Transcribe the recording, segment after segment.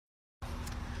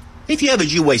If you have a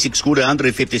GY6 scooter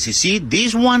 150cc,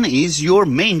 this one is your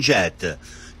main jet.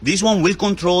 This one will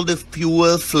control the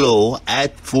fuel flow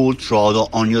at full throttle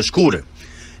on your scooter.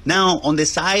 Now, on the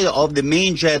side of the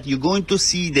main jet, you're going to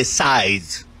see the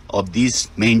size of this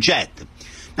main jet.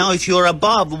 Now, if you're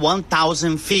above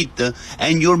 1,000 feet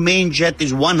and your main jet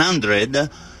is 100,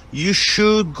 you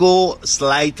should go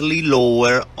slightly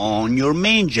lower on your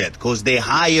main jet, because the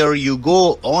higher you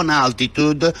go on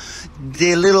altitude,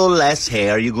 the little less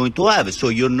air you're going to have. So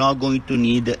you're not going to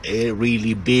need a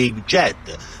really big jet.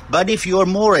 But if you're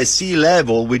more at sea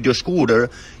level with your scooter,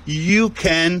 you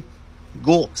can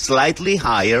go slightly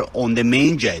higher on the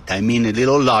main jet. I mean a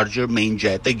little larger main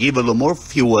jet, and give a little more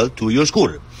fuel to your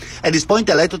scooter. At this point,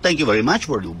 I'd like to thank you very much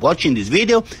for watching this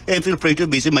video, and feel free to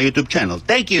visit my YouTube channel.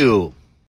 Thank you!